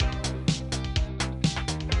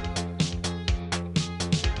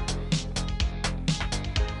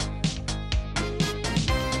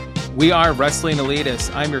We are Wrestling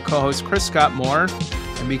Elitists. I'm your co-host, Chris Scott Moore.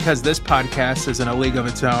 And because this podcast is in a league of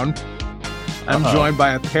its own, I'm joined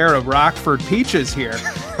by a pair of Rockford Peaches here.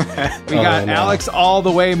 We got Alex all the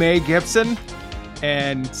way May Gibson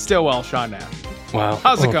and Stillwell Sean Knapp. Wow.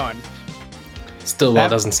 How's it going? Stillwell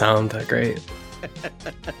doesn't sound that great.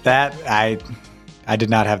 That I did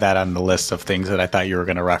not have that on the list of things that I thought you were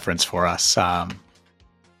going to reference for us. But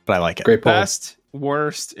I like it. Great poll. Best,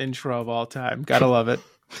 worst intro of all time. Gotta love it.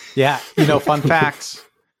 Yeah. Fun facts.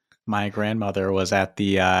 My grandmother was at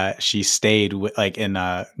she stayed in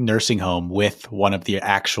a nursing home with one of the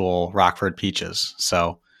actual Rockford Peaches.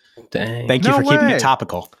 So thank you for keeping it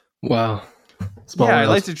topical. Wow. I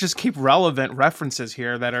like to just keep relevant references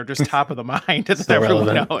here that are just top of the mind that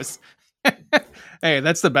everyone knows. Hey,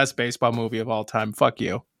 that's the best baseball movie of all time. Fuck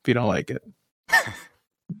you if you don't like it.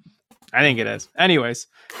 I think it is. Anyways,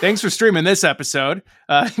 thanks for streaming this episode.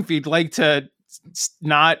 If you'd like to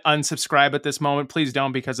not unsubscribe at this moment, please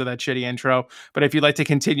don't because of that shitty intro. But if you'd like to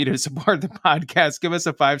continue to support the podcast, give us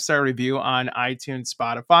a 5-star review on iTunes,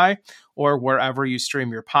 Spotify, or wherever you stream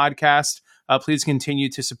your podcast. Please continue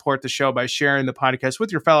to support the show by sharing the podcast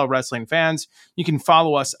with your fellow wrestling fans. You can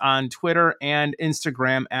follow us on Twitter and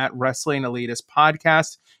Instagram at Wrestling Elitist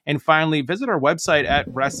Podcast. And finally, visit our website at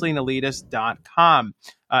WrestlingElitist.com.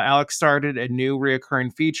 Alex started a new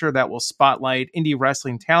reoccurring feature that will spotlight indie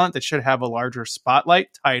wrestling talent that should have a larger spotlight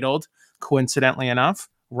titled, coincidentally enough,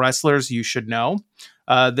 Wrestlers You Should Know.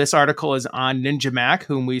 This article is on Ninja Mac,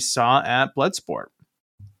 whom we saw at Bloodsport.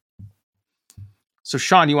 So,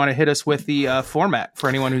 Sean, you want to hit us with the format for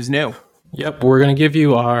anyone who's new? Yep, we're going to give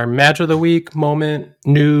you our match of the week, moment,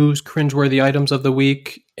 news, cringeworthy items of the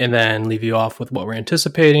week, and then leave you off with what we're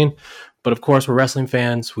anticipating. But of course, we're wrestling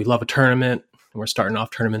fans. We love a tournament, and we're starting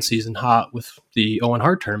off tournament season hot with the Owen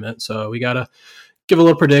Hart Tournament. So we got to give a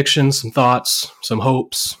little prediction, some thoughts, some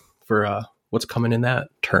hopes for what's coming in that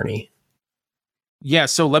tourney. Yeah,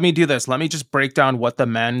 so let me do this. Let me just break down what the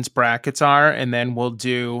men's brackets are, and then we'll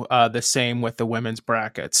do the same with the women's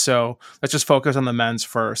brackets. So let's just focus on the men's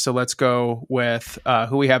first. So let's go with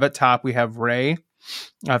who we have at top. We have Ray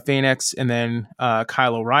Phoenix, and then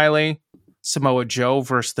Kyle O'Reilly, Samoa Joe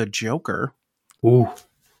versus the Joker. Ooh.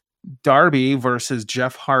 Darby versus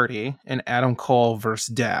Jeff Hardy, and Adam Cole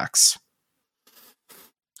versus Dax.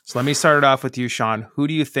 So let me start it off with you, Sean. Who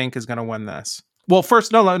do you think is going to win this? Well,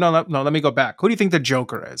 first, no. Let me go back. Who do you think the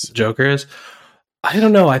Joker is? Joker is? I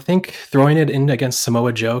don't know. I think throwing it in against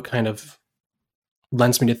Samoa Joe kind of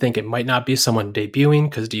lends me to think it might not be someone debuting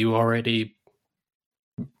because you already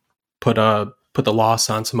put the loss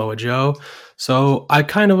on Samoa Joe. So I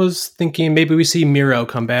kind of was thinking maybe we see Miro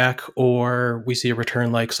come back, or we see a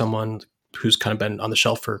return like someone who's kind of been on the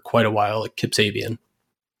shelf for quite a while, like Kip Sabian.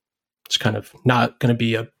 It's kind of not going to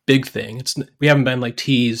be a big thing. We haven't been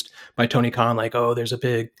teased by Tony Khan there's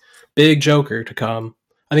a big Joker to come.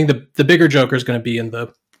 I think the bigger Joker is going to be in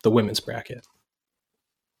the women's bracket.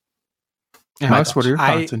 Alex, what are your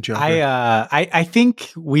thoughts on Joker? I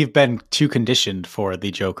think we've been too conditioned for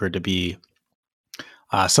the Joker to be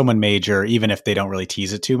someone major, even if they don't really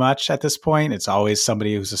tease it too much at this point. It's always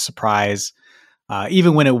somebody who's a surprise.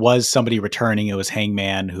 Even when it was somebody returning, it was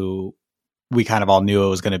Hangman, who we kind of all knew it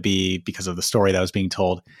was going to be because of the story that was being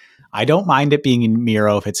told. I don't mind it being in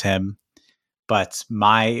Miro if it's him, but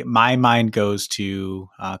my mind goes to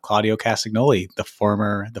Claudio Castagnoli, the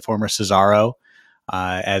former Cesaro,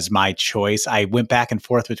 as my choice. I went back and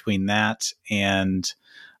forth between that and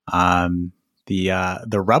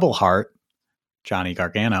the Rebel Heart, Johnny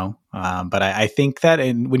Gargano. But I think that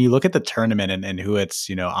when you look at the tournament and who it's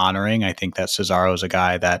honoring, I think that Cesaro is a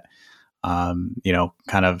guy that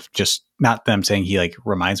kind of just not them saying he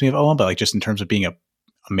reminds me of Owen, but just in terms of being a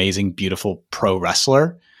amazing, beautiful pro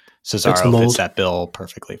wrestler, Cesaro fits that bill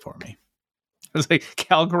perfectly for me. It's like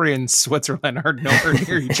Calgary and Switzerland are nowhere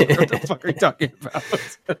near each other. What the fuck are you talking about?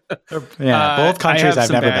 Both countries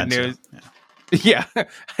I've never been to. Yeah, I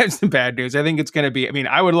have some bad news. I think it's going to be,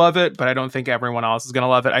 I would love it, but I don't think everyone else is going to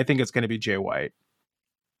love it. I think it's going to be Jay White.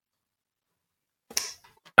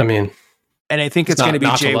 And I think it's going to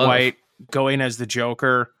be Jay White going as the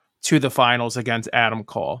Joker to the finals against Adam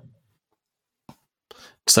Cole.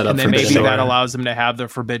 And then maybe that allows them to have the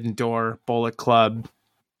Forbidden Door, Bullet Club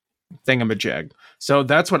thingamajig. So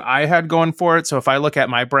that's what I had going for it. So if I look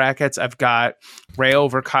at my brackets, I've got Ray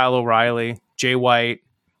over Kyle O'Reilly, Jay White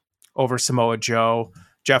over Samoa Joe,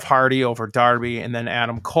 Jeff Hardy over Darby, and then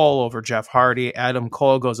Adam Cole over Jeff Hardy. Adam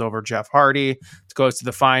Cole goes over Jeff Hardy, goes to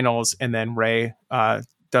the finals, and then Ray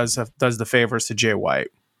does the favors to Jay White.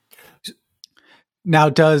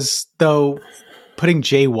 Now, putting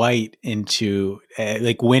Jay White into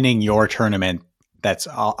winning your tournament, that's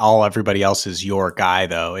all everybody else is your guy,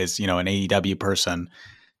 though, is, an AEW person.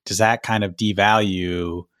 Does that kind of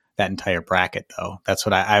devalue that entire bracket, though? That's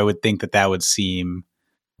what I would think that would seem.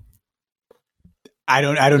 I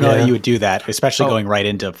don't know that you would do that, especially going right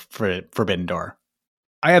into Forbidden Door.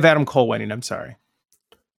 I have Adam Cole winning. I'm sorry.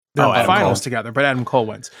 They're in the finals together, but Adam Cole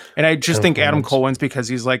wins. And I just think Adam Cole wins because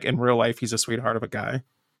he's like, in real life, he's a sweetheart of a guy.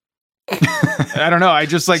 I don't know. I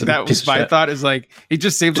just like that was my thought is like, he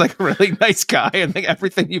just seems like a really nice guy. And like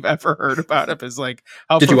everything you've ever heard about him is like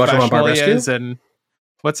how did you watch him on Bar Rescue? And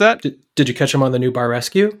what's that? Did you catch him on the new Bar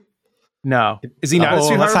Rescue? No. Is he not a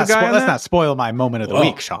sweetheart of a guy? Let's not spoil my moment of the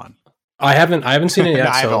week, Sean. I haven't seen it yet.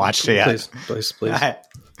 I haven't watched it yet. Please.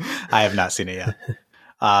 I have not seen it yet.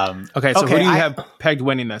 Okay, so who do you have pegged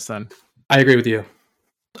winning this then? I agree with you.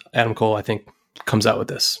 Adam Cole, I think, comes out with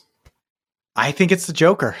this. I think it's the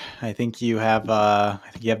Joker. I think you have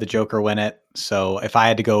the Joker win it. So if I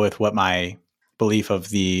had to go with what my belief of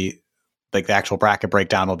the actual bracket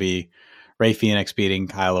breakdown will be, Rey Fenix beating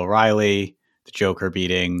Kyle O'Reilly, the Joker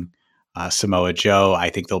beating Samoa Joe. I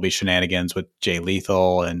think there'll be shenanigans with Jay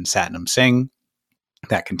Lethal and Satnam Singh.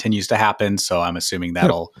 That continues to happen. So I'm assuming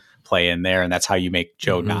that'll play in there. And that's how you make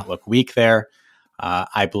Joe not look weak there.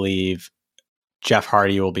 I believe Jeff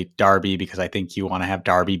Hardy will beat Darby because I think you want to have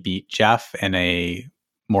Darby beat Jeff in a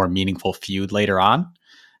more meaningful feud later on.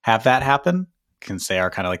 Have that happen since they are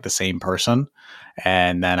kind of like the same person.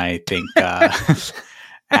 And then I think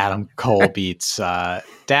Adam Cole beats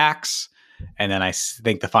Dax. And then I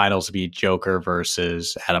think the finals will be Joker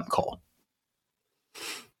versus Adam Cole.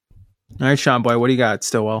 All right, Sean Boy, what do you got,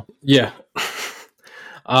 Stillwell? Yeah.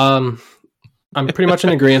 I'm pretty much in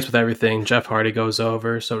agreement with everything. Jeff Hardy goes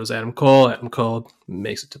over, so does Adam Cole. Adam Cole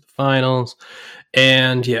makes it to the finals.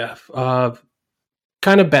 And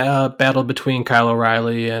kind of battle between Kyle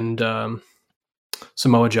O'Reilly and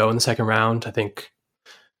Samoa Joe in the second round. I think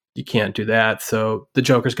you can't do that. So the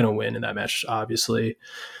Joker's going to win in that match, obviously.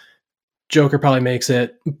 Joker probably makes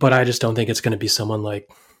it, but I just don't think it's going to be someone like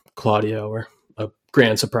Claudio or a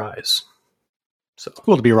grand surprise. So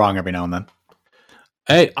cool to be wrong every now and then.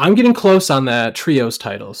 Hey, I'm getting close on that trios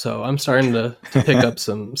title, so I'm starting to pick up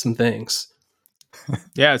some things.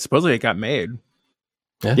 Yeah, supposedly it got made.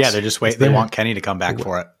 Yeah, they're just waiting. They want Kenny to come back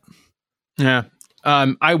for it. Yeah.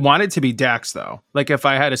 I want it to be Dax, though. Like, if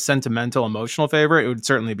I had a sentimental, emotional favorite, it would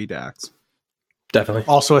certainly be Dax. Definitely.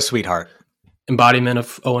 Also a sweetheart. Embodiment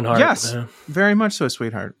of Owen Hart. Yes, very much so a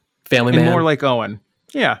sweetheart. Family man. More like Owen.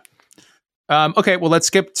 Yeah. Okay, well, let's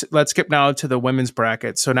skip now to the women's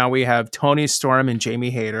bracket. So now we have Toni Storm and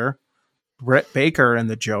Jamie Hayter, Britt Baker and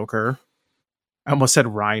the Joker. I almost said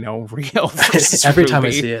Rhino. Rio versus Every Ruby. Time I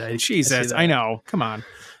see it. Jesus, I know. Come on.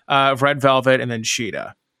 Red Velvet and then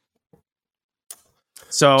Sheeta.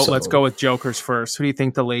 So let's go with Jokers first. Who do you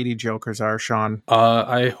think the lady Jokers are, Sean?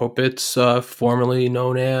 I hope it's formerly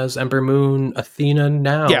known as Ember Moon Athena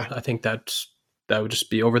now. Yeah. I think that would just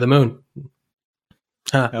be over the moon.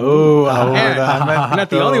 I'm not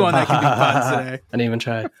the only one that can do puns today. I didn't even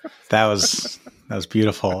try. That was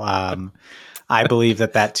beautiful. I believe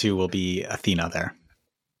that too will be Athena there.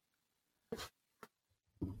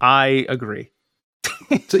 I agree.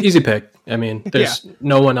 It's an easy pick. I mean, there's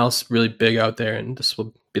no one else really big out there, and this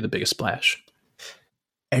will be the biggest splash.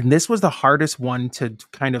 And this was the hardest one to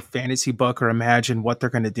kind of fantasy book or imagine what they're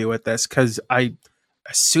going to do with this, because I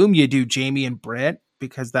assume you do Jamie and Britt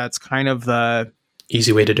because that's kind of the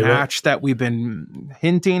easy way to do match that we've been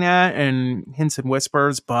hinting at and hints and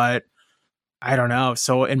whispers, but I don't know.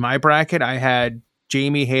 So in my bracket, I had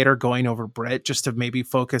Jamie Hayter going over Britt just to maybe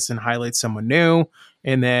focus and highlight someone new,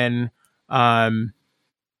 and then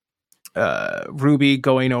Ruby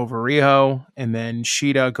going over Riho, and then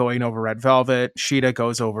Sheeta going over Red Velvet. Sheeta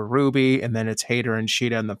goes over Ruby, and then it's Hayter and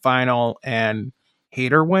Sheeta in the final, and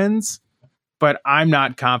Hayter wins. But I'm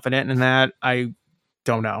not confident in that. I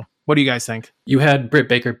don't know. What do you guys think? You had Britt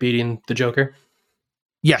Baker beating the Joker?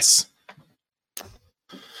 Yes.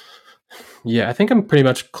 Yeah, I think I'm pretty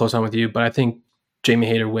much close on with you, but I think Jamie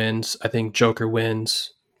Hayter wins. I think Joker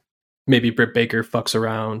wins. Maybe Britt Baker fucks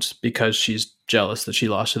around because she's jealous that she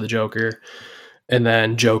lost to the Joker. And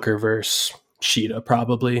then Joker versus Sheeta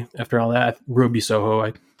probably. After all that, Ruby Soho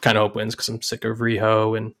I kind of hope wins because I'm sick of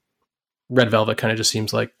Riho, and Red Velvet kind of just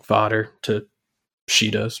seems like fodder to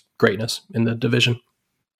Sheeta's greatness in the division.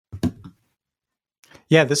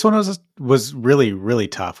 Yeah, this one was really, really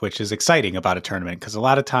tough, which is exciting about a tournament because a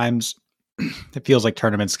lot of times it feels like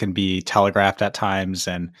tournaments can be telegraphed at times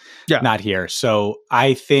and not here. So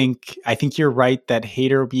I think you're right that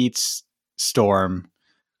Hayter beats Storm,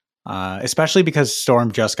 especially because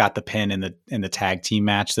Storm just got the pin in the tag team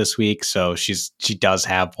match this week. So she does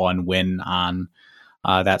have one win on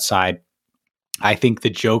that side. I think the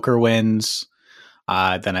Joker wins.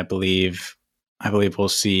 Then I believe we'll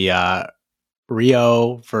see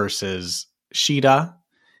Rio versus Shida.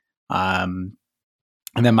 And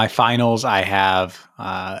then my finals, I have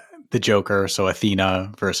the Joker, so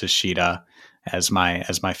Athena versus Shida as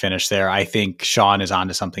my finish there. I think Sean is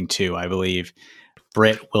onto something too. I believe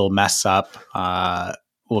Britt will mess up,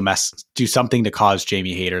 do something to cause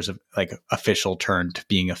Jamie Hayter's like official turn to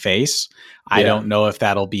being a face. Yeah. I don't know if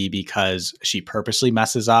that'll be because she purposely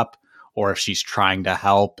messes up or if she's trying to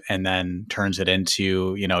help and then turns it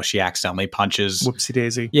into, she accidentally punches. Whoopsie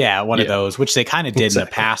daisy. Yeah, one of those, which they kind of did in the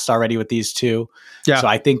past already with these two. Yeah. So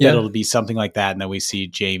I think that it'll be something like that. And then we see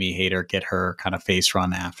Jamie Hayter get her kind of face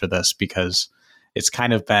run after this because it's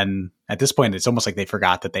kind of been, at this point, it's almost like they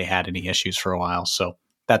forgot that they had any issues for a while. So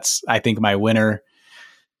that's, I think, my winner.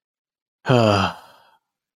 I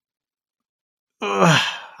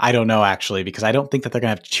don't know, actually, because I don't think that they're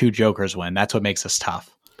going to have two Jokers win. That's what makes this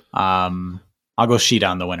tough. I'll go Shida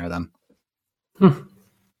on the winner then.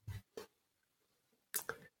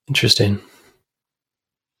 Interesting.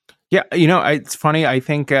 Yeah, it's funny. I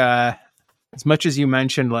think as much as you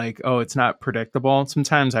mentioned, like, oh, it's not predictable,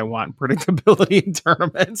 sometimes I want predictability in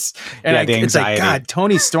tournaments. And it's like, God,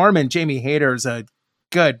 Toni Storm and Jamie Hayter is a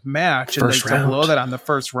good match. First and to blow that on the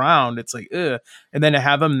first round, it's like, ugh. And then to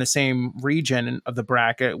have them in the same region of the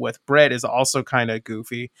bracket with Britt is also kind of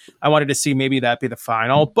goofy. I wanted to see maybe that be the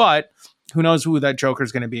final, but who knows who that Joker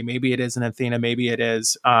is going to be. Maybe it is an Athena. Maybe it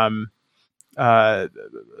is Candice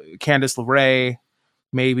LeRae.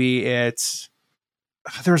 Maybe it's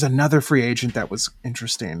there's another free agent that was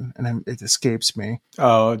interesting and it escapes me.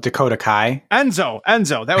 Oh, Dakota Kai. Enzo.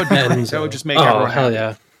 That would be great. That would just make everyone hell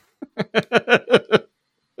happy. Yeah.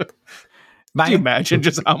 Can you imagine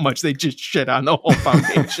just how much they just shit on the whole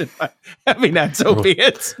foundation by having Enzo be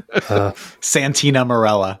it? Santina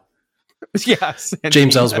Morella. Yeah.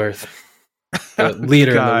 James Ellsworth, the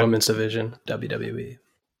leader in the women's division, WWE.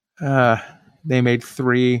 They made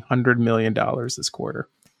 $300 million this quarter.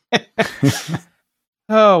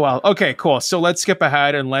 Oh, well. Okay, cool. So let's skip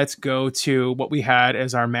ahead and let's go to what we had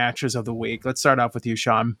as our matches of the week. Let's start off with you,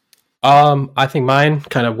 Sean. I think mine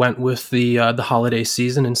kind of went with the holiday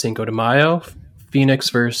season in Cinco de Mayo. Phoenix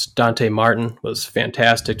versus Dante Martin was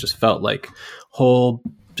fantastic. Just felt like whole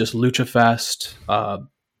just lucha fest.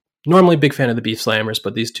 Normally big fan of the Beef Slammers,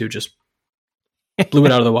 but these two just blew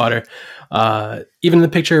it out of the water. Even in the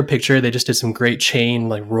picture, they just did some great chain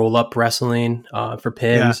like roll up wrestling for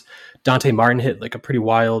pins. Yeah. Dante Martin hit like a pretty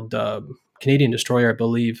wild Canadian Destroyer, I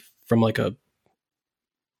believe, from like a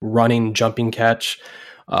running jumping catch.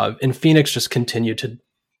 And Phoenix just continued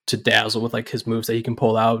to dazzle with like his moves that he can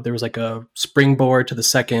pull out. There was like a springboard to the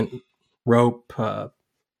second rope,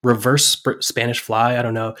 reverse Spanish fly. I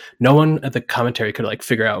don't know. No one at the commentary could like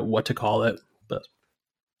figure out what to call it, but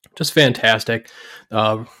just fantastic.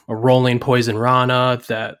 A rolling poison Rana,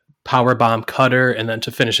 that power bomb cutter, and then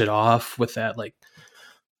to finish it off with that like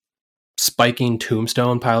spiking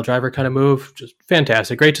tombstone pile driver kind of move. Just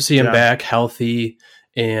fantastic. Great to see him back healthy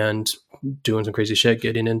and doing some crazy shit,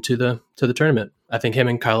 getting into the tournament. I think him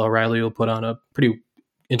and Kyle O'Reilly will put on a pretty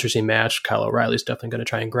interesting match. Kyle O'Reilly's definitely going to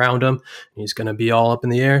try and ground him. He's going to be all up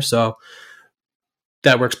in the air, so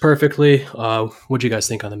that works perfectly. What do you guys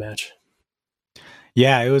think on the match?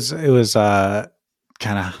 Yeah, it was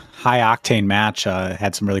kind of high octane match.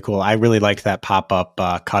 Had some really cool. I really liked that pop up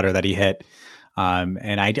cutter that he hit,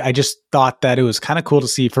 and I just thought that it was kind of cool to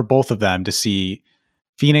see for both of them to see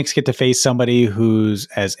Phoenix get to face somebody who's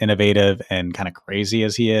as innovative and kind of crazy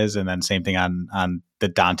as he is. And then same thing on the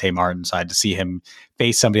Dante Martin side, to see him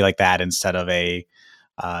face somebody like that instead of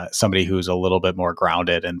somebody who's a little bit more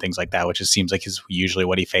grounded and things like that, which just seems like is usually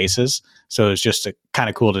what he faces. So it's just kind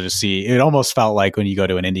of cool to just see. It almost felt like when you go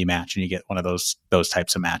to an indie match and you get one of those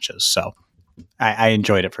types of matches. So I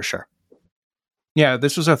enjoyed it for sure. Yeah,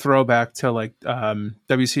 this was a throwback to like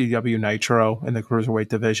WCW Nitro in the Cruiserweight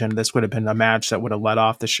division. This would have been a match that would have led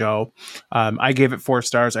off the show. I gave it 4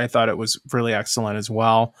 stars. I thought it was really excellent as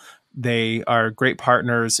well. They are great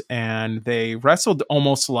partners, and they wrestled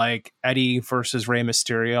almost like Eddie versus Rey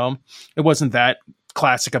Mysterio. It wasn't that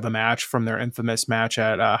classic of a match from their infamous match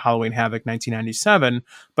at Halloween Havoc 1997,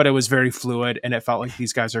 but it was very fluid, and it felt like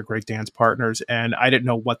these guys are great dance partners, and I didn't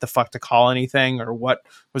know what the fuck to call anything or what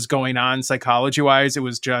was going on psychology wise. It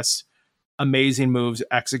was just amazing moves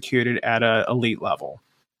executed at an elite level.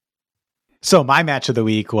 So my match of the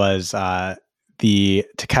week was the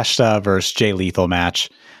Takeshita versus Jay Lethal match,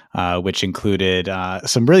 which included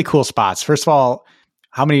some really cool spots. First of all,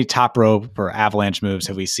 how many top rope or avalanche moves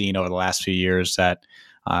have we seen over the last few years that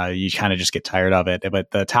you kind of just get tired of it?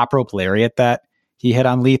 But the top rope lariat that he hit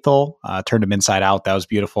on Lethal, turned him inside out. That was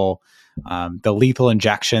beautiful. The lethal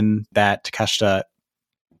injection that Takeshita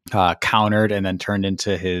countered and then turned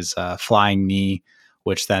into his flying knee,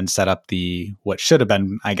 which then set up what should have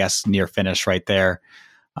been, I guess, near finish right there.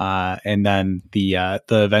 And then the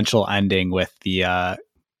eventual ending with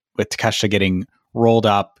Takeshita getting rolled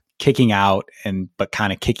up, kicking out, but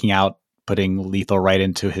kind of kicking out, putting Lethal right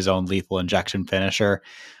into his own lethal injection finisher.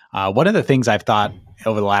 One of the things I've thought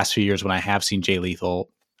over the last few years when I have seen Jay Lethal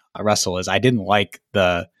wrestle is I didn't like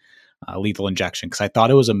the lethal injection because I thought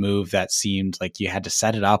it was a move that seemed like you had to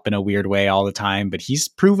set it up in a weird way all the time. But he's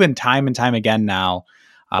proven time and time again now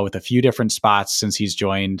with a few different spots since he's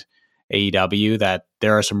joined AEW that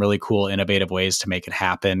there are some really cool, innovative ways to make it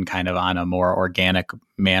happen kind of on a more organic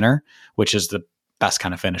manner, which is the best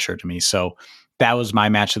kind of finisher to me. So that was my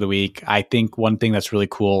match of the week. I think one thing that's really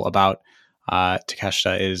cool about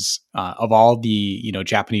Takeshita is of all the,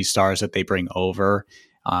 Japanese stars that they bring over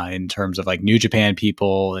in terms of like New Japan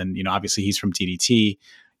people. And, obviously he's from DDT.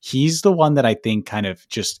 He's the one that I think kind of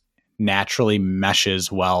just naturally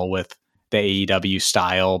meshes well with the AEW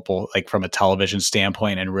style, both like from a television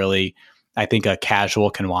standpoint, and really, I think a casual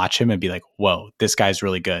can watch him and be like, whoa, this guy's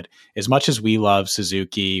really good. As much as we love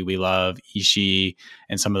Suzuki, we love Ishii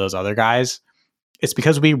and some of those other guys, it's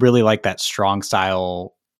because we really like that strong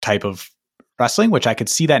style type of wrestling, which I could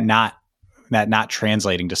see that not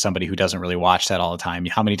translating to somebody who doesn't really watch that all the time.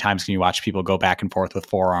 How many times can you watch people go back and forth with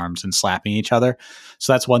forearms and slapping each other?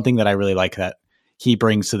 So that's one thing that I really like that he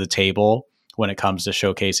brings to the table when it comes to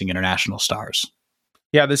showcasing international stars.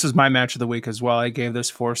 Yeah, this is my match of the week as well. I gave this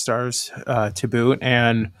 4 stars to boot.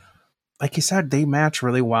 And like you said, they match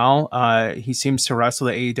really well. He seems to wrestle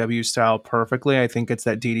the AEW style perfectly. I think it's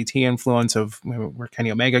that DDT influence of where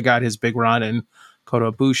Kenny Omega got his big run, and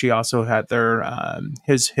Kota Ibushi also had their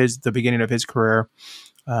the beginning of his career.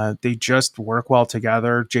 They just work well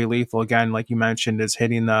together. Jay Lethal, again, like you mentioned, is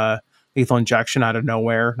hitting the lethal injection out of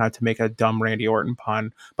nowhere, not to make a dumb Randy Orton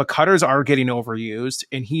pun, but cutters are getting overused,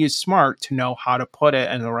 and he is smart to know how to put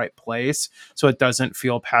it in the right place so it doesn't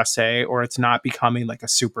feel passe, or it's not becoming like a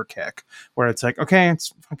super kick where it's like, okay,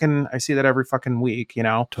 it's fucking, I see that every fucking week,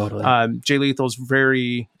 Totally. Jay Lethal's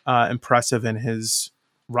very impressive in his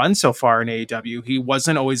run so far in AEW. He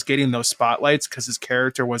wasn't always getting those spotlights because his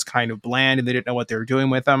character was kind of bland and they didn't know what they were doing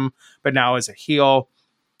with him, but now as a heel,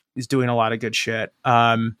 he's doing a lot of good shit.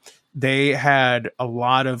 They had a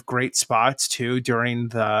lot of great spots too during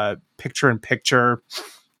the picture-in-picture,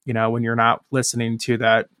 when you're not listening to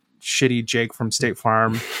that shitty Jake from State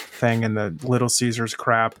Farm thing and the Little Caesars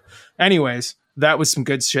crap. Anyways, that was some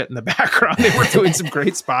good shit in the background. They were doing some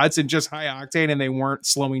great spots and just high octane, and they weren't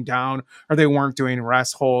slowing down or they weren't doing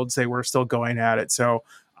rest holds. They were still going at it. So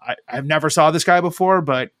I've never saw this guy before,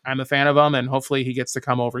 but I'm a fan of him, and hopefully he gets to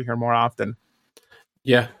come over here more often.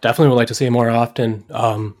 Yeah, definitely would like to see him more often.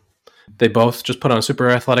 They both just put on a super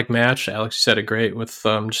athletic match. Alex, you said it great with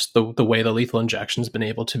just the way the lethal injection's been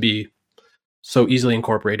able to be so easily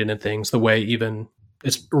incorporated in things. The way even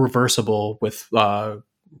it's reversible with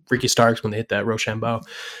Ricky Starks when they hit that Rochambeau.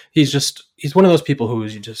 He's one of those people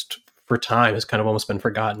who's just for time has kind of almost been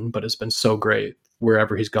forgotten, but has been so great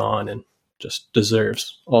wherever he's gone and just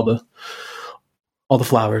deserves all the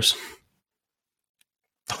flowers.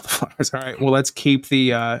 All the flowers. All right. Well, let's keep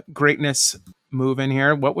the greatness moving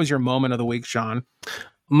here. What was your moment of the week, Sean?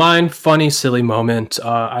 Mine, funny, silly moment.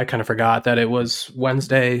 I kind of forgot that it was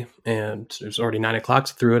Wednesday and it was already 9:00,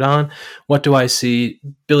 so threw it on. What do I see?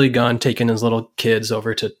 Billy Gunn taking his little kids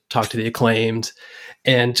over to talk to the Acclaimed.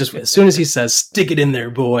 And just as soon as he says, "Stick it in there,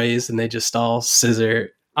 boys," and they just all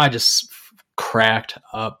scissor, I just cracked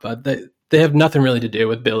up. They have nothing really to do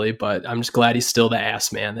with Billy, but I'm just glad he's still the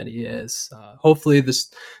ass man that he is. Hopefully this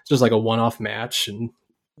is just like a one-off match and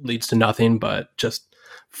leads to nothing, but just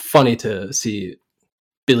funny to see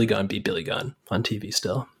Billy Gunn be Billy Gunn on TV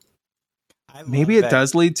still. Maybe it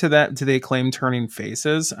does lead to that, to the Acclaim turning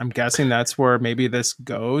faces. I'm guessing that's where maybe this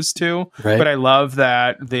goes to. Right. But I love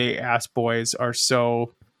that the ass boys are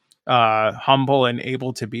so humble and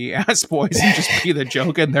able to be ass boys and just be the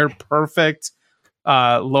joke, and they're perfect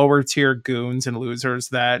lower tier goons and losers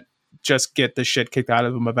that just get the shit kicked out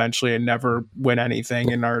of them eventually and never win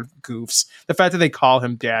anything and are goofs. The fact that they call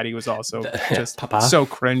him daddy was also just so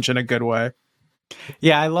cringe in a good way.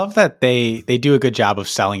 Yeah, I love that they do a good job of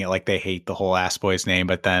selling it like they hate the whole Ass Boys name,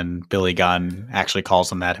 but then Billy Gunn actually calls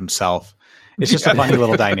them that himself. It's just a funny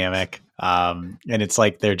little dynamic. And it's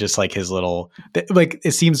like they're just like his little, like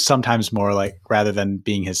it seems sometimes more like rather than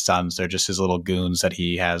being his sons, they're just his little goons that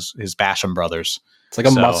he has, his Basham brothers. It's like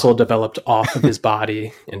a muscle developed off of his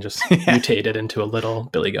body and just mutated into a little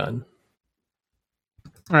Billy Gunn.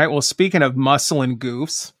 All right. Well, speaking of muscle and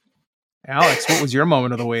goofs, Alex, what was your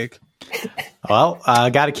moment of the week? Well,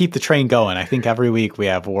 got to keep the train going. I think every week we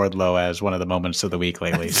have Wardlow as one of the moments of the week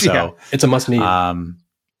lately. So it's a must need.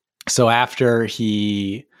 So after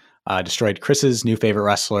he destroyed Chris's new favorite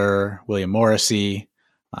wrestler, William Morrissey,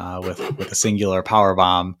 with a singular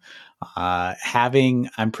powerbomb,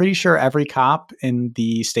 I'm pretty sure every cop in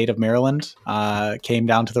the state of Maryland came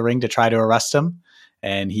down to the ring to try to arrest him,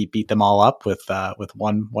 and he beat them all up with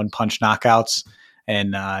one punch knockouts,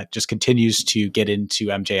 and just continues to get into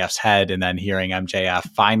MJF's head. And then hearing MJF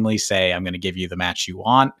finally say, "I'm going to give you the match you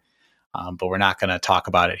want, but we're not going to talk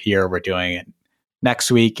about it here. We're doing it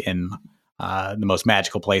next week in the most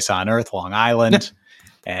magical place on earth, Long Island."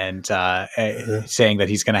 And saying that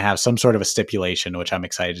he's going to have some sort of a stipulation, which I'm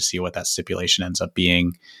excited to see what that stipulation ends up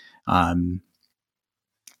being. I'm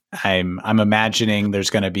imagining there's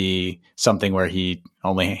going to be something where he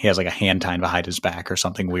has like a hand tied behind his back or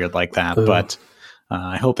something weird like that. Ooh. But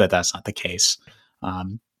I hope that that's not the case.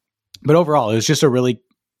 But overall, it was just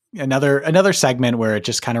another segment where it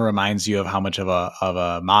just kind of reminds you of how much of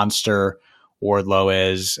a monster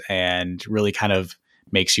Wardlow is, and really kind of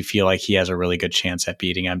makes you feel like he has a really good chance at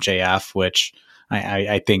beating MJF, which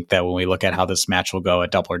I think that when we look at how this match will go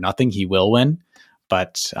at Double or Nothing, he will win.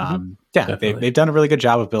 But they've done a really good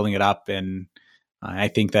job of building it up. And I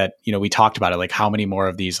think that, we talked about it, like how many more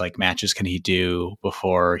of these like matches can he do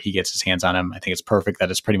before he gets his hands on him? I think it's perfect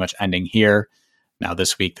that it's pretty much ending here. Now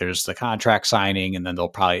this week there's the contract signing, and then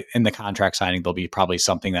in the contract signing, there'll be probably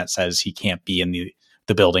something that says he can't be in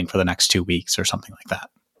the building for the next 2 weeks or something like that.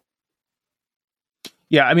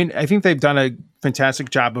 Yeah, I mean, I think they've done a fantastic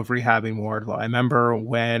job of rehabbing Wardlow. I remember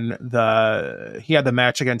when he had the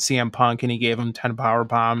match against CM Punk and he gave him 10 power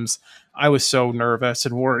bombs. I was so nervous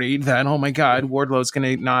and worried that, oh my God, Wardlow's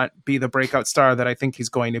going to not be the breakout star that I think he's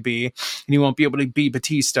going to be, and he won't be able to beat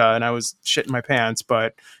Batista. And I was shitting my pants.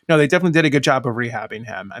 But no, they definitely did a good job of rehabbing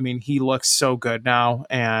him. I mean, he looks so good now,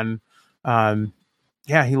 and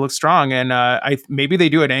yeah, he looks strong. And maybe they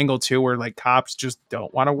do an angle too where like cops just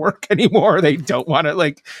don't want to work anymore. They don't want to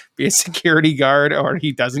like be a security guard, or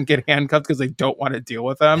he doesn't get handcuffed because they don't want to deal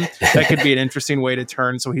with him. That could be an interesting way to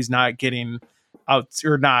turn, so he's not getting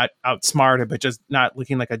not outsmarted, but just not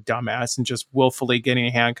looking like a dumbass and just willfully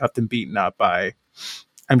getting handcuffed and beaten up by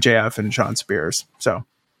MJF and Sean Spears. So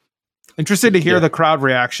interested to hear the crowd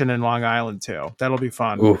reaction in Long Island too. That'll be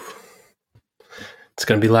fun. Oof. It's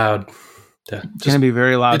going to be loud. Yeah, it's going to be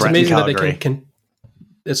very loud. It's amazing that they can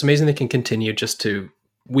it's amazing they can continue just to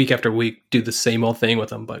week after week do the same old thing with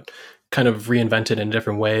them, but kind of reinvent it in a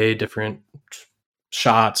different way, different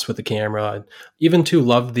shots with the camera. Even to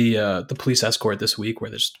love the police escort this week, where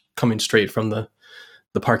they're just coming straight from the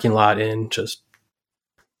parking lot in, just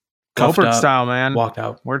Goldberg style, man. Walked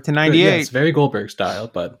out. We're to 98. Yeah, it's very Goldberg style,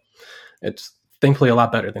 but it's thankfully a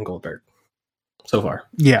lot better than Goldberg so far.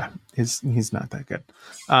 Yeah, he's not that good.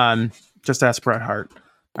 Just ask Bret Hart.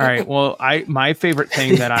 All right. Well, my favorite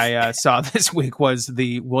thing that I saw this week was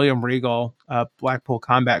the William Regal Blackpool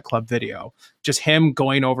Combat Club video. Just him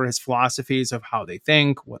going over his philosophies of how they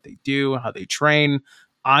think, what they do, how they train.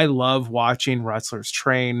 I love watching wrestlers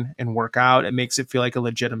train and work out. It makes it feel like a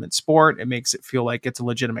legitimate sport. It makes it feel like it's a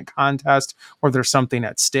legitimate contest where there's something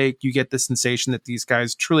at stake. You get the sensation that these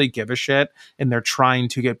guys truly give a shit and they're trying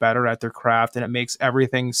to get better at their craft, and it makes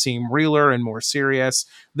everything seem realer and more serious.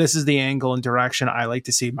 This is the angle and direction I like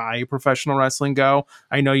to see my professional wrestling go.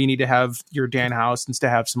 I know you need to have your Dan Housens to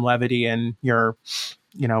have some levity and your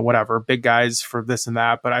whatever, big guys for this and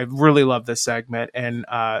that. But I really love this segment. And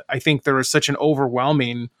I think there was such an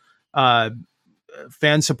overwhelming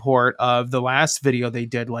fan support of the last video they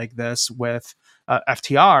did like this with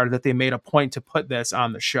FTR that they made a point to put this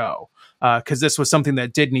on the show. Because this was something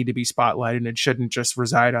that did need to be spotlighted and it shouldn't just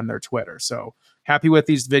reside on their Twitter. So happy with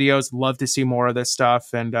these videos. Love to see more of this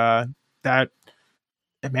stuff. And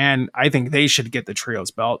man, I think they should get the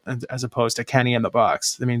trios belt as opposed to Kenny and the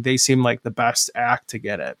Bucks. I mean, they seem like the best act to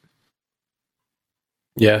get it.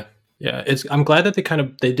 Yeah. I'm glad that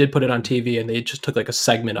they did put it on TV and they just took like a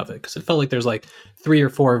segment of it, because it felt like there's like 3 or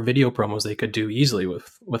 4 video promos they could do easily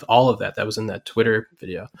with all of that was in that Twitter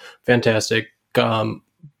video. Fantastic. I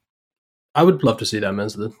would love to see them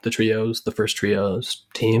as the trios, the first trios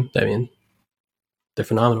team. I mean, they're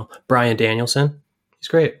phenomenal. Bryan Danielson, he's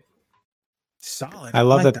great. Solid. I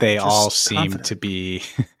love that they all seem to be.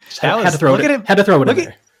 Had to throw it in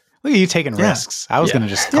there. Look at you taking risks. I was going to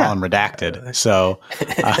just call him redacted. So,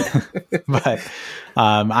 but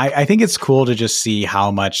I think it's cool to just see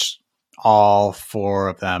how much all 4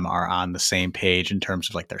 of them are on the same page in terms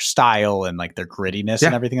of like their style and like their grittiness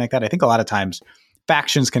and everything like that. I think a lot of times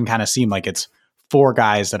factions can kind of seem like it's 4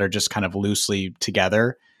 guys that are just kind of loosely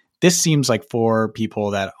together. This seems like 4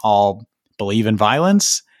 people that all believe in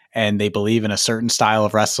violence and they believe in a certain style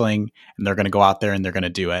of wrestling, and they're going to go out there and they're going to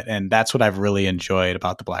do it. And that's what I've really enjoyed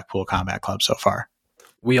about the Blackpool Combat Club so far.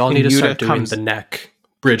 We all need to start doing the neck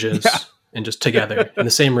bridges and just together in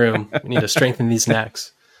the same room. We need to strengthen these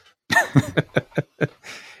necks.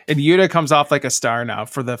 And Yuta comes off like a star now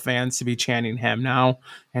for the fans to be chanting him now.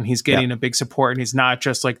 And he's getting a big support. And he's not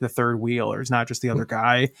just like the third wheel, or he's not just the other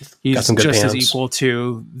guy. He's just as equal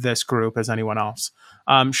to this group as anyone else.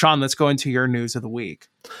 Sean, let's go into your news of the week.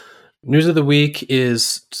 News of the week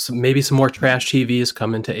is maybe some more trash TVs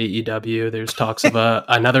coming to AEW. There's talks of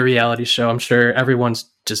another reality show. I'm sure everyone's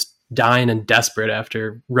just dying and desperate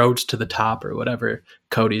after Roads to the Top or whatever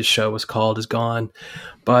Cody's show was called is gone.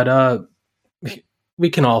 But we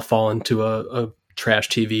can all fall into a trash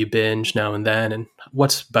TV binge now and then. And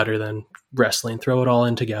what's better than wrestling? Throw it all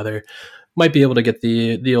in together. Might be able to get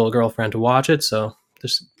the old girlfriend to watch it. So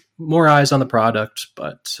there's more eyes on the product.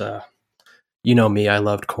 But you know me, I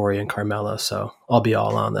loved Corey and Carmella. So I'll be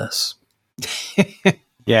all on this.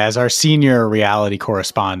 Yeah, as our senior reality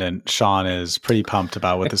correspondent, Sean is pretty pumped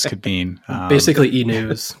about what this could mean. Basically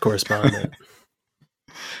E-News correspondent.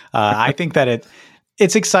 I think that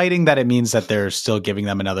it's exciting that it means that they're still giving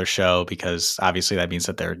them another show, because obviously that means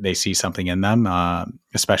that they see something in them,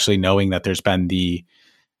 especially knowing that there's been the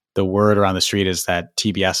word around the street is that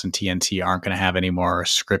TBS and TNT aren't going to have any more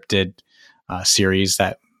scripted series,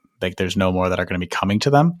 that like there's no more that are going to be coming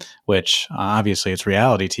to them, which obviously it's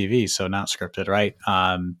reality TV, so not scripted, right?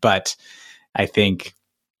 But I think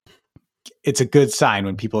it's a good sign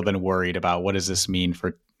when people have been worried about what does this mean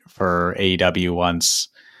for AEW once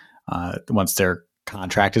their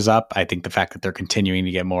contract is up. I think the fact that they're continuing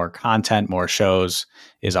to get more content, more shows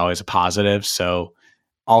is always a positive. So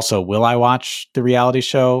also, will I watch the reality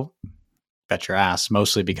show? Bet your ass,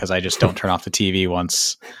 mostly because I just don't turn off the TV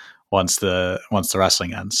once the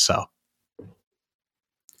wrestling ends. So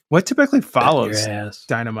what typically follows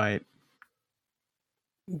Dynamite?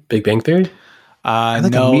 Big Bang Theory?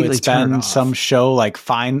 No, it's been some show like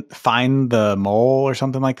Find the Mole or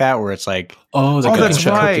something like that, where it's like, the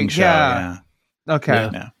cooking show. Yeah. Okay.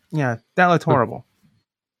 Yeah. That looked horrible.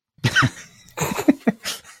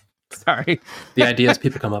 Sorry. The ideas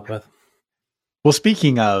people come up with. Well,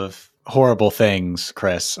 speaking of horrible things,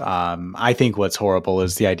 Chris, I think what's horrible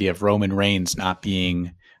is the idea of Roman Reigns not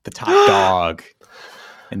being the top dog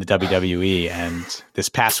in the WWE. And this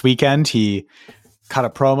past weekend, he cut a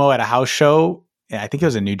promo at a house show. I think it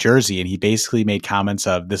was in New Jersey, and he basically made comments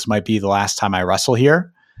of, this might be the last time I wrestle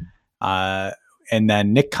here. And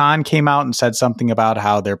then Nick Khan came out and said something about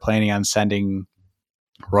how they're planning on sending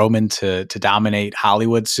Roman to dominate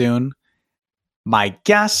Hollywood soon. My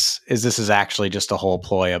guess is this is actually just a whole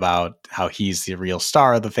ploy about how he's the real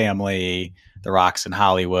star of the family, The Rock's in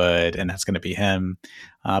Hollywood, and that's going to be him.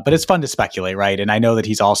 But it's fun to speculate, right? And I know that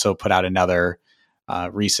he's also put out another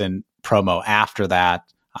recent promo after that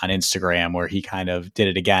on Instagram where he kind of did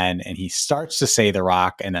it again, and he starts to say The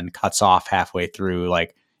Rock and then cuts off halfway through,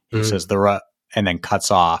 like he says The Rock and then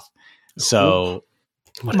cuts off. So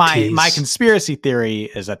my conspiracy theory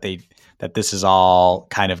is that that this is all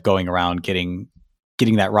kind of going around getting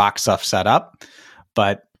that Rock stuff set up.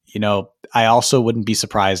 But, I also wouldn't be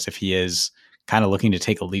surprised if he is kind of looking to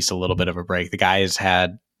take at least a little bit of a break. The guy has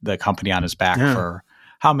had the company on his back for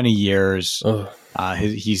how many years?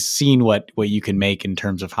 He's seen what you can make in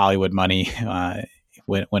terms of Hollywood money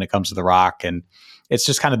when it comes to The Rock. And it's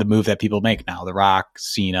just kind of the move that people make now. The Rock,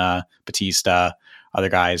 Cena, Batista, other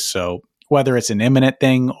guys. So whether it's an imminent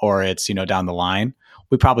thing or it's, down the line,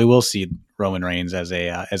 we probably will see Roman Reigns as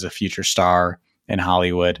a future star in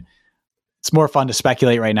Hollywood. It's more fun to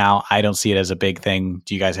speculate right now. I don't see it as a big thing.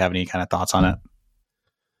 Do you guys have any kind of thoughts on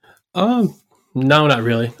it? No, not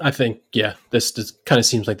really. I think, this just kind of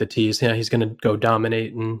seems like the tease. Yeah, he's going to go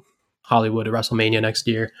dominate in Hollywood at WrestleMania next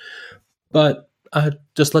year. But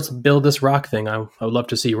just let's build this Rock thing. I would love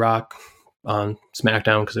to see Rock on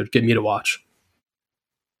SmackDown because it would get me to watch.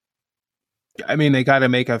 I mean, they got to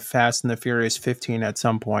make a Fast and the Furious 15 at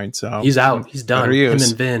some point. So he's out. He's done. Him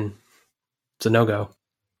and Vin. It's a no-go.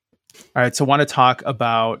 All right. So I want to talk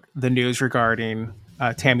about the news regarding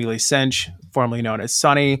Tammy Lee Cinch, formerly known as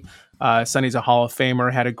Sunny. Sunny's a Hall of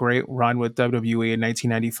Famer, had a great run with WWE in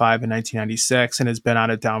 1995 and 1996, and has been on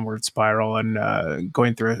a downward spiral and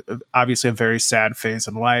going through obviously a very sad phase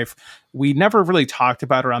in life. We never really talked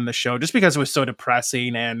about her on the show just because it was so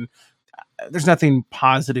depressing, and there's nothing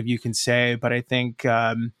positive you can say, but I think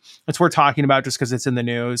it's worth talking about just because it's in the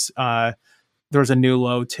news. There was a new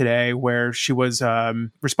low today where she was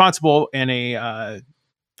responsible in a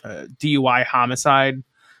DUI homicide.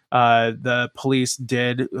 The police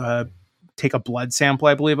did take a blood sample,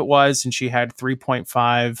 I believe it was, and she had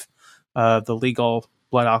 3.5 the legal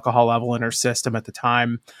blood alcohol level in her system at the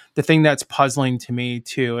time. The thing that's puzzling to me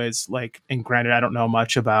too is like, and granted, I don't know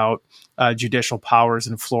much about judicial powers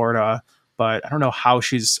in Florida, but I don't know how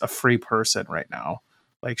she's a free person right now.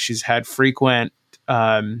 Like, she's had frequent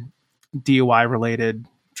DUI related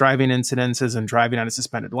driving incidences and driving on a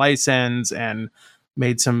suspended license and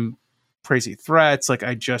made some crazy threats. Like,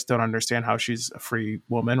 I just don't understand how she's a free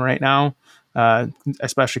woman right now,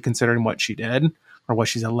 especially considering what she did or what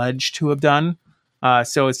she's alleged to have done.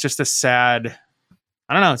 So it's just a sad,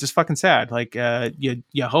 I don't know, it's just fucking sad. Like, you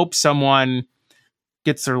hope someone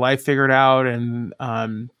gets their life figured out and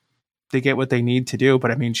they get what they need to do.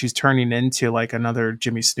 But I mean, she's turning into like another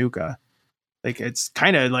Jimmy Snuka. Like, it's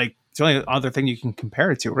kind of like, it's the only other thing you can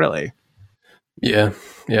compare it to, really. Yeah.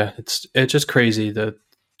 It's just crazy that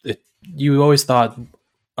you always thought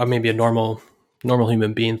maybe a normal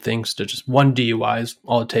human being thinks that just one DUI is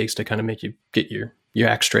all it takes to kind of make you get your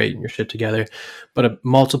act straight and your shit together. But a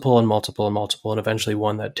multiple and eventually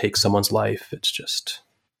one that takes someone's life.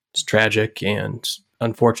 It's tragic and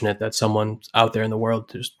unfortunate that someone out there in the world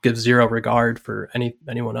just gives zero regard for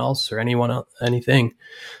anyone else or anything.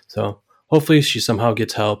 So hopefully she somehow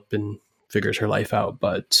gets help and figures her life out.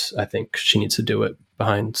 But I think she needs to do it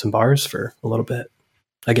behind some bars for a little bit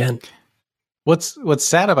again. What's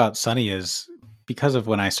sad about Sunny is, because of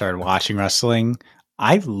when I started watching wrestling,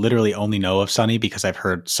 I literally only know of Sunny because I've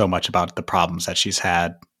heard so much about the problems that she's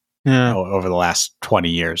had over the last 20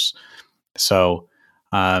 years. So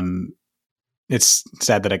it's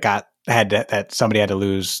sad that that somebody had to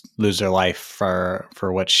lose their life for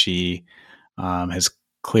what she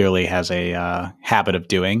clearly has a habit of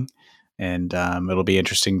doing. And it'll be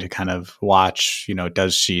interesting to kind of watch,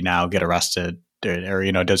 does she now get arrested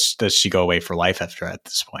or does she go away for life at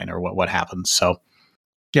this point, or what happens? So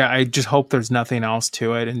yeah, I just hope there's nothing else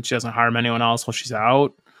to it and she doesn't harm anyone else while she's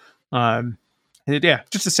out.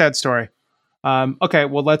 Just a sad story. Okay,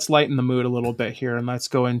 well, let's lighten the mood a little bit here and let's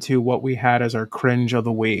go into what we had as our cringe of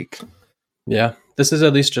the week. Yeah, this is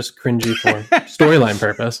at least just cringy for storyline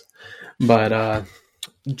purpose. But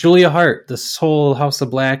Julia Hart, this whole House of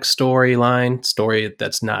Black story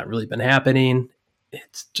that's not really been happening.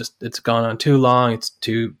 It's gone on too long. It's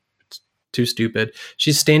too stupid.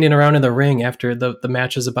 She's standing around in the ring after the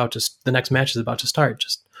next match is about to start.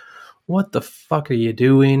 Just, what the fuck are you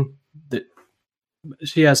doing?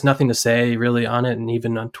 She has nothing to say really on it, and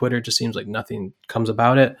even on Twitter it just seems like nothing comes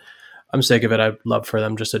about it. I'm sick of it. I'd love for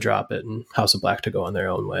them just to drop it and House of Black to go on their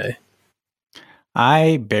own way.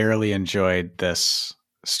 I barely enjoyed this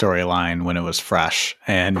storyline when it was fresh,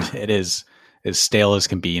 and it is as stale as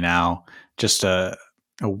can be now. Just a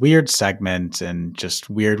weird segment, and just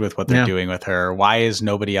weird with what they're doing with her. Why is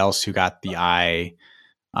nobody else who got the eye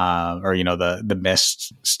or the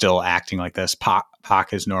mist still acting like this?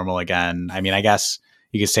 Pac is normal again. I mean, I guess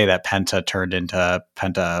you could say that Penta turned into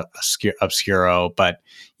Penta Obscuro, but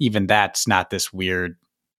even that's not this weird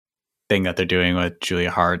thing that they're doing with Julia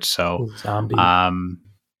Hart. So zombie.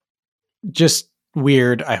 Just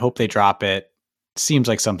weird. I hope they drop it. Seems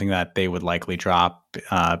like something that they would likely drop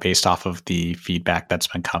based off of the feedback that's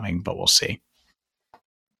been coming, but we'll see.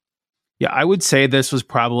 Yeah, I would say this was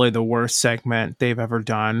probably the worst segment they've ever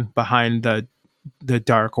done behind the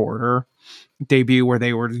Dark Order debut, where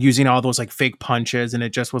they were using all those like fake punches and it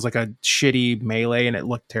just was like a shitty melee and it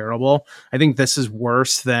looked terrible. I think this is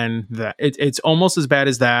worse than that. It's almost as bad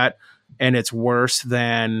as that, and it's worse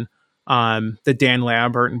than the Dan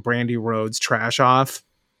Lambert and Brandy Rhodes trash off.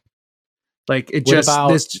 Like, it what just about,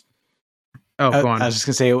 this. Oh, go on. I was just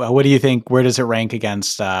gonna say, what do you think? Where does it rank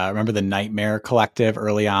against? Remember the Nightmare Collective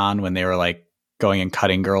early on when they were like going and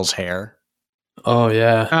cutting girls' hair? Oh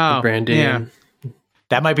yeah, Brandy. Yeah.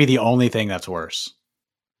 That might be the only thing that's worse.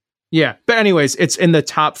 Yeah, but anyways, it's in the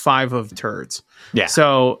top 5 of turds. Yeah.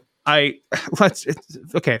 So first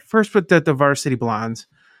with the Varsity Blondes.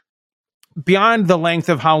 Beyond the length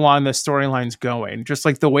of how long the storyline's going, just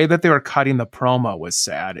like the way that they were cutting the promo was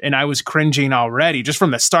sad. And I was cringing already just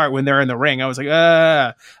from the start when they're in the ring. I was like,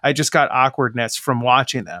 I just got awkwardness from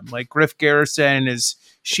watching them. Like Griff Garrison, his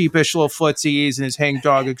sheepish little footsies and his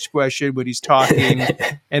hangdog expression when he's talking.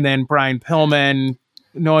 And then Brian Pillman.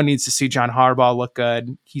 No one needs to see John Harbaugh look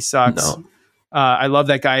good. He sucks. No. I love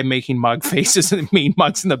that guy making mug faces and mean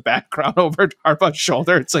mugs in the background over Harbaugh's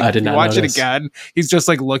shoulder. It's like, I did not watch notice. it again. He's just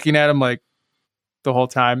like looking at him like the whole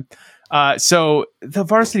time. So the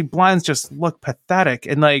Varsity Blondes just look pathetic.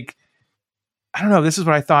 And like, I don't know, this is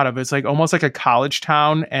what I thought of. It's like almost like a college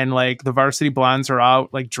town, and like the Varsity Blondes are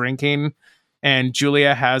out like drinking and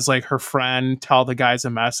Julia has like her friend tell the guys a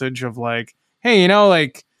message of like, hey, you know,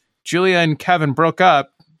 like Julia and Kevin broke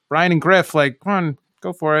up. Brian and Griff, like, come on,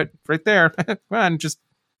 go for it. Right there. Come on, just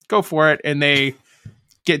go for it. And they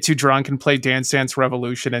get too drunk and play Dance Dance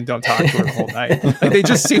Revolution and don't talk to her the whole night. Like, they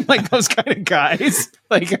just seem like those kind of guys.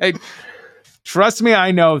 Like, trust me,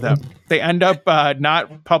 I know them. They end up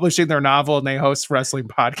not publishing their novel and they host wrestling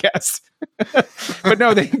podcasts. But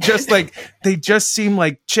no, they just seem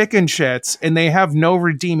like chicken shits and they have no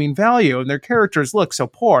redeeming value and their characters look so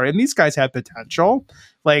poor. And these guys have potential.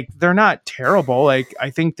 Like, they're not terrible. Like,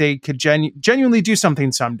 I think they could genuinely do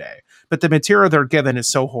something someday. But the material they're given is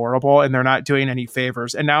so horrible and they're not doing any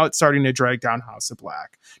favors. And now it's starting to drag down House of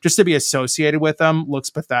Black. Just to be associated with them looks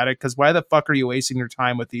pathetic because why the fuck are you wasting your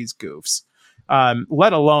time with these goofs?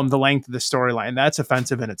 Let alone the length of the storyline. That's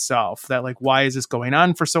offensive in itself. That, like, why is this going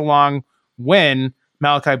on for so long when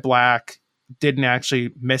Malachi Black didn't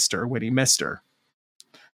actually miss her when he missed her?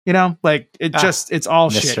 You know, like, it's all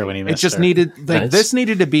shit. It just needed, like, this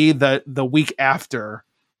needed to be the week after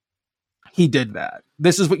he did that.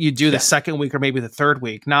 This is what you do the second week or maybe the third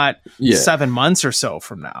week, not 7 months or so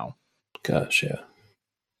from now. Gosh, yeah.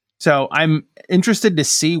 So I'm interested to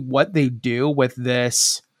see what they do with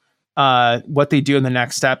this, what they do in the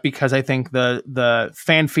next step, because I think the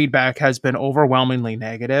fan feedback has been overwhelmingly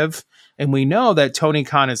negative. And we know that Tony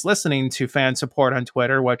Khan is listening to fan support on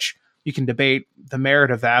Twitter, which you can debate the merit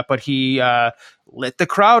of that, but he lit the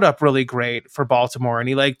crowd up really great for Baltimore. And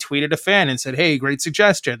he like tweeted a fan and said, hey, great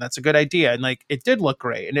suggestion. That's a good idea. And like, it did look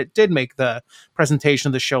great. And it did make the presentation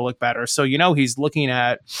of the show look better. So, you know, he's looking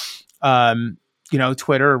at,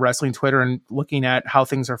 Twitter, wrestling Twitter, and looking at how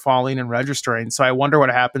things are falling and registering. So I wonder what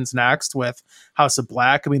happens next with House of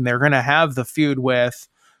Black. I mean, they're going to have the feud with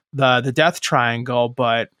the Death Triangle,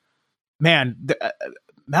 but man,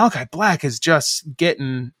 Malachi Black is just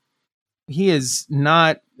he is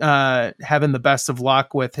not having the best of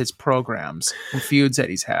luck with his programs and feuds that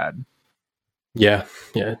he's had. Yeah.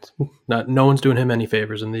 No one's doing him any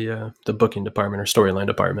favors in the booking department or storyline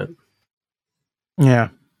department. Yeah.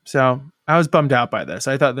 So I was bummed out by this.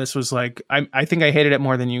 I thought this was like, I think I hated it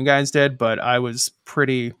more than you guys did, but I was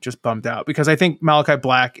pretty just bummed out because I think Malachi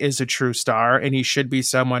Black is a true star and he should be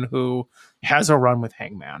someone who has a run with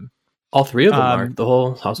Hangman. All three of them are, the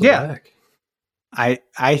whole House of Black.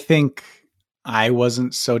 I think I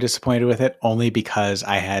wasn't so disappointed with it only because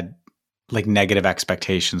I had like negative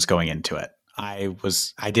expectations going into it. I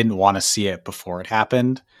didn't want to see it before it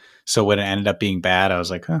happened. So when it ended up being bad, I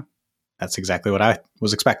was like, that's exactly what I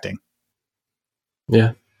was expecting.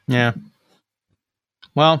 Yeah. Yeah.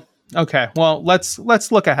 Well, okay. Well, let's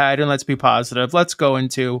look ahead and let's be positive. Let's go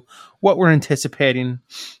into what we're anticipating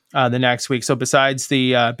the next week. So besides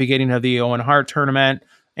the beginning of the Owen Hart Tournament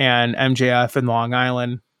and MJF in Long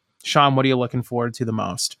Island, Sean, what are you looking forward to the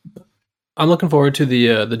most? I'm looking forward to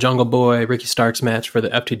the Jungle Boy Ricky Starks match for the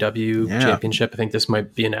FTW Championship. I think this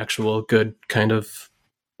might be an actual good kind of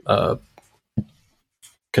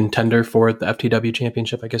contender for the FTW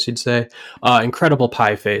Championship, I guess you'd say. Incredible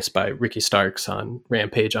pie face by Ricky Starks on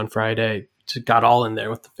Rampage on Friday. Got all in there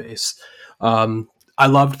with the face. I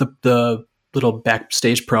loved the little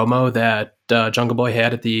backstage promo that Jungle Boy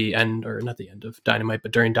had at the end, or not the end of Dynamite,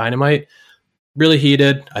 but during Dynamite. Really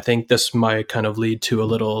heated. I think this might kind of lead to a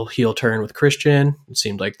little heel turn with Christian. It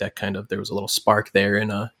seemed like that there was a little spark there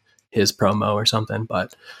in his promo or something,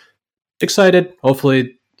 but excited.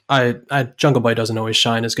 Hopefully Jungle Boy doesn't always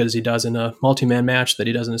shine as good as he does in a multi-man match that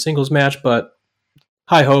he does in a singles match, but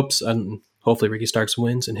high hopes, and hopefully Ricky Starks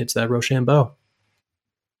wins and hits that Rochambeau.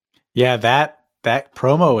 Yeah, that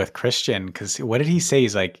promo with Christian, because what did he say?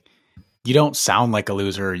 He's like, you don't sound like a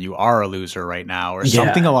loser, you are a loser right now, or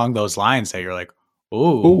something along those lines that you're like,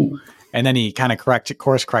 ooh. And then he kind of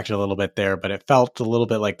course corrected a little bit there, but it felt a little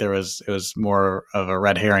bit like it was more of a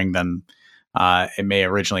red herring than it may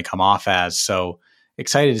originally come off as. So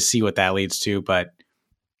excited to see what that leads to, but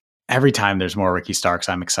every time there's more Ricky Starks,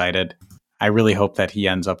 I'm excited. I really hope that he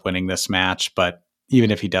ends up winning this match, but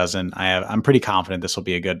even if he doesn't, I'm pretty confident this will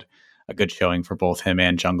be a good showing for both him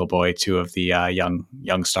and Jungle Boy, two of the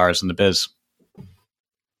young stars in the biz.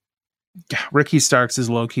 Ricky Starks is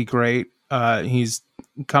low-key great. He's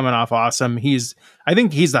coming off awesome. I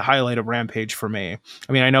think he's the highlight of Rampage for me.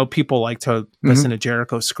 I mean, I know people like to listen to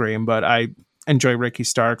Jericho scream, but I enjoy Ricky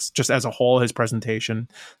Starks just as a whole, his presentation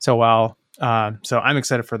so well. So I'm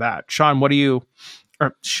excited for that.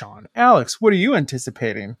 Alex, what are you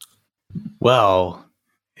anticipating? Well,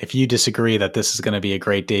 if you disagree that this is going to be a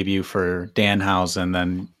great debut for Danhausen,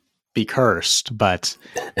 then be cursed. But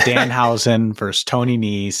Danhausen versus Tony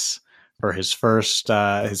Nese for his first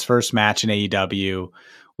match in AEW.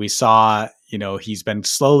 We saw, he's been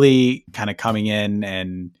slowly kind of coming in,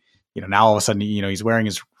 and now all of a sudden, he's wearing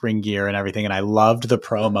his ring gear and everything. And I loved the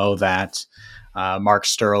promo that Mark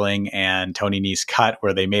Sterling and Tony Nese cut,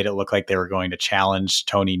 where they made it look like they were going to challenge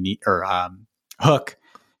Hook,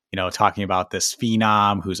 talking about this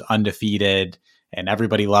phenom who's undefeated and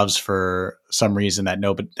everybody loves for some reason that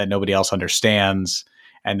nobody else understands,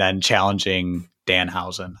 and then challenging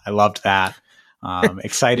Danhausen. I loved that. I'm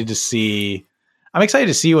excited to see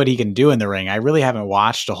what he can do in the ring. I really haven't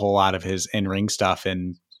watched a whole lot of his in-ring stuff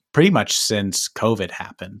in pretty much since COVID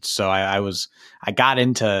happened. So I got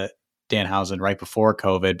into Danhausen right before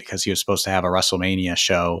COVID because he was supposed to have a WrestleMania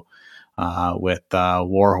show with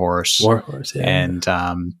Warhorse. Yeah.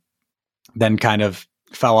 And then kind of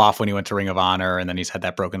fell off when he went to Ring of Honor, and then he's had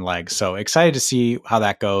that broken leg. So excited to see how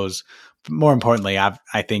that goes. More importantly,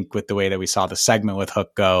 I think with the way that we saw the segment with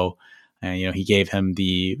Hook go, he gave him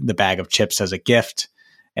the bag of chips as a gift,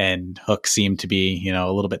 and Hook seemed to be,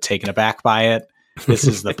 a little bit taken aback by it. This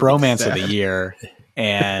is the bromance of the year,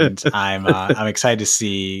 and I'm excited to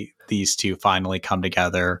see these two finally come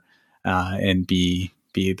together and be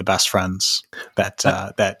the best friends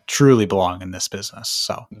that truly belong in this business.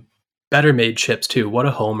 So better made chips too. What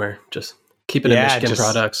a homer! Just keep it in Michigan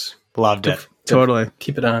products. Loved it. Totally.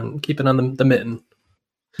 Keep it on the mitten.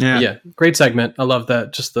 Yeah. Great segment. I love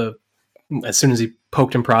that. Just as soon as he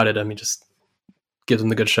poked and prodded him, he just gives him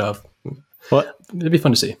the good shove. Well, it'd be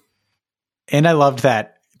fun to see. And I loved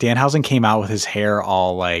that Danhausen came out with his hair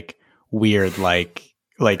all like weird, like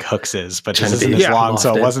Hook's is, but this isn't as long,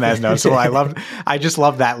 so it wasn't as noticeable. I just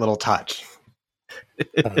love that little touch.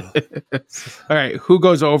 All right, who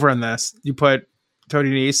goes over in this? You put Tony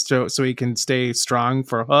Nese so he can stay strong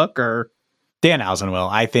for Hook, or Danhausen will?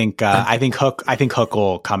 I think Hook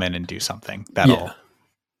will come in and do something. But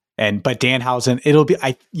Danhausen, it'll be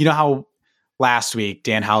how last week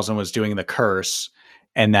Danhausen was doing the curse,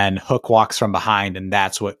 and then Hook walks from behind, and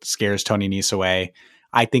that's what scares Tony Nese away.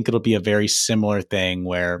 I think it'll be a very similar thing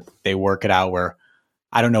where they work it out where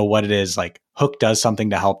I don't know what it is. Like Hook does something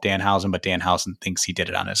to help Danhausen, but Danhausen thinks he did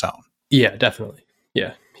it on his own. Yeah, definitely.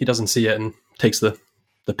 Yeah. He doesn't see it and takes the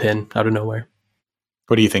pin out of nowhere.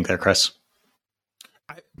 What do you think there, Chris?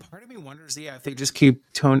 Part of me wonders, if they just keep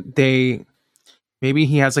maybe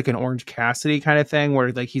he has like an Orange Cassidy kind of thing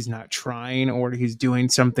where like he's not trying, or he's doing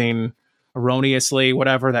something erroneously,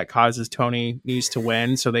 whatever, that causes Tony Nese to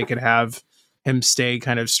win, so they could have him stay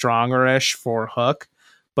kind of stronger-ish for Hook.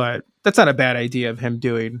 But that's not a bad idea of him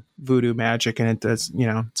doing voodoo magic, and it does,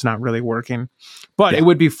 it's not really working. But It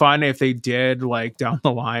would be fun if they did, like, down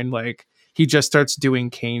the line, like, he just starts doing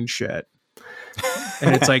Kane shit.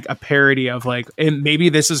 And it's like a parody of like, and maybe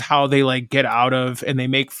this is how they like get out of, and they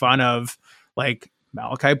make fun of like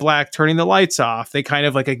Malachi Black turning the lights off. They kind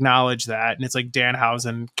of like acknowledge that. And it's like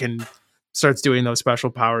Danhausen starts doing those special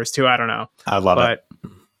powers too. I don't know. I love it.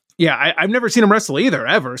 Yeah, I've never seen him wrestle either,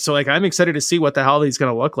 ever. So, like, I'm excited to see what the hell he's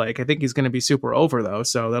going to look like. I think he's going to be super over, though,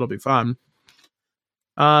 so that'll be fun.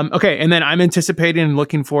 Okay, and then I'm anticipating and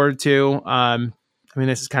looking forward to,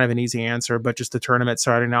 this is kind of an easy answer, but just the tournament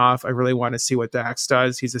starting off, I really want to see what Dax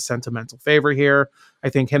does. He's a sentimental favorite here. I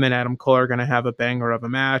think him and Adam Cole are going to have a banger of a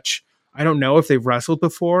match. I don't know if they've wrestled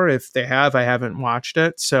before. If they have, I haven't watched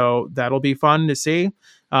it, so that'll be fun to see.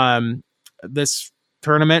 This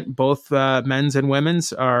tournament, both men's and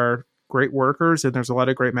women's, are great workers, and there's a lot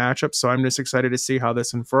of great matchups, so I'm just excited to see how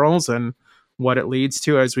this unfurls and what it leads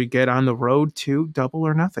to as we get on the road to Double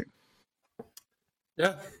or Nothing.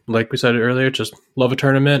 Yeah, like we said earlier, just love a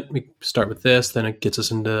tournament. We start with this, then it gets us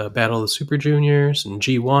into Battle of the Super Juniors and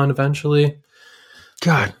G1 eventually.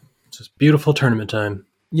 God, it's just beautiful tournament time.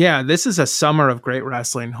 Yeah, this is a summer of great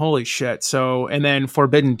wrestling. Holy shit. So, and then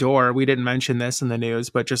Forbidden Door, we didn't mention this in the news,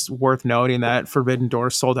 but just worth noting that Forbidden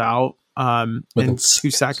Door sold out in 2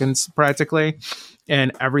 seconds practically,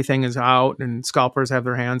 and everything is out, and scalpers have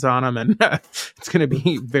their hands on them, and it's going to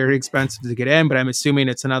be very expensive to get in, but I'm assuming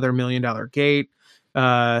it's another $1 million gate,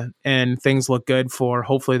 and things look good for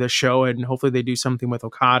hopefully the show, and hopefully they do something with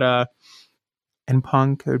Okada and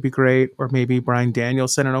Punk. It would be great, or maybe Bryan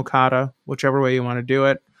Danielson and Okada, whichever way you want to do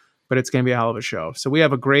it, but it's going to be a hell of a show. So we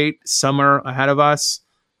have a great summer ahead of us.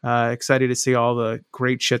 Excited to see all the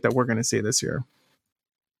great shit that we're going to see this year.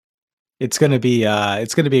 It's going to be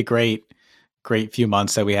a great few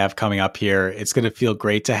months that we have coming up here. It's going to feel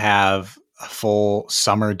great to have a full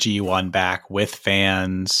summer G1 back with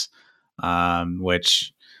fans,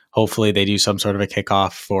 which hopefully they do some sort of a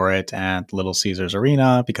kickoff for it at Little Caesars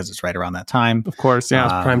Arena because it's right around that time. Of course, yeah,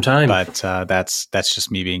 it's prime time. But that's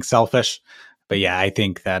just me being selfish. But yeah, I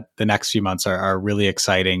think that the next few months are really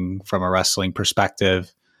exciting from a wrestling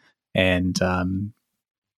perspective. And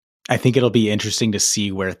I think it'll be interesting to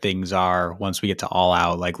see where things are once we get to All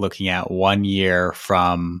Out, like looking at 1 year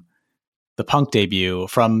from the Punk debut,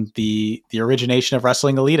 from the origination of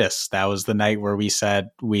Wrestling Elitists. That was the night where we said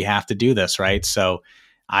we have to do this, right? So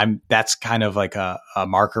that's kind of like a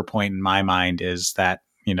marker point in my mind, is that,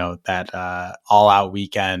 that All Out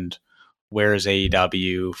weekend, where's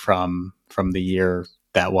AEW from the year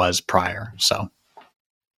that was prior? So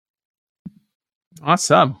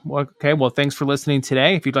awesome. Okay. Well, thanks for listening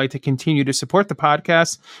today. If you'd like to continue to support the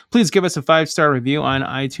podcast, please give us a 5-star review on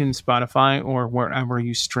iTunes, Spotify, or wherever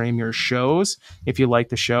you stream your shows. If you like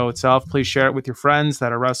the show itself, please share it with your friends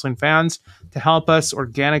that are wrestling fans to help us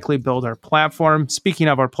organically build our platform. Speaking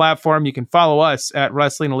of our platform, you can follow us at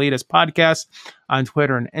Wrestling Elitist Podcast on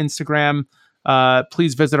Twitter and Instagram.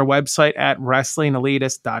 Please visit our website at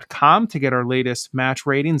wrestlingelitist.com to get our latest match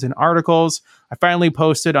ratings and articles. I finally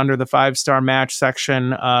posted under the 5-star match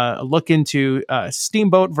section a look into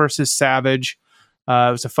Steamboat versus Savage.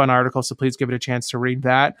 It was a fun article, so please give it a chance to read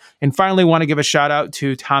that. And finally, want to give a shout out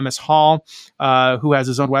to Thomas Hall, who has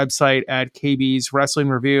his own website at KB's Wrestling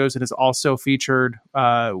Reviews and is also featured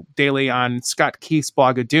daily on Scott Keith's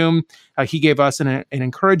blog of Doom. He gave us an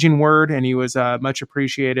encouraging word, and he was much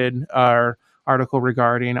appreciated our article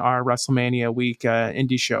regarding our WrestleMania week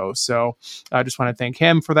indie show. So I just want to thank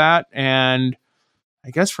him for that. And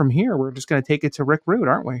I guess from here, we're just going to take it to Rick Rude,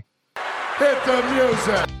 aren't we? Hit the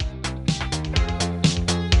music.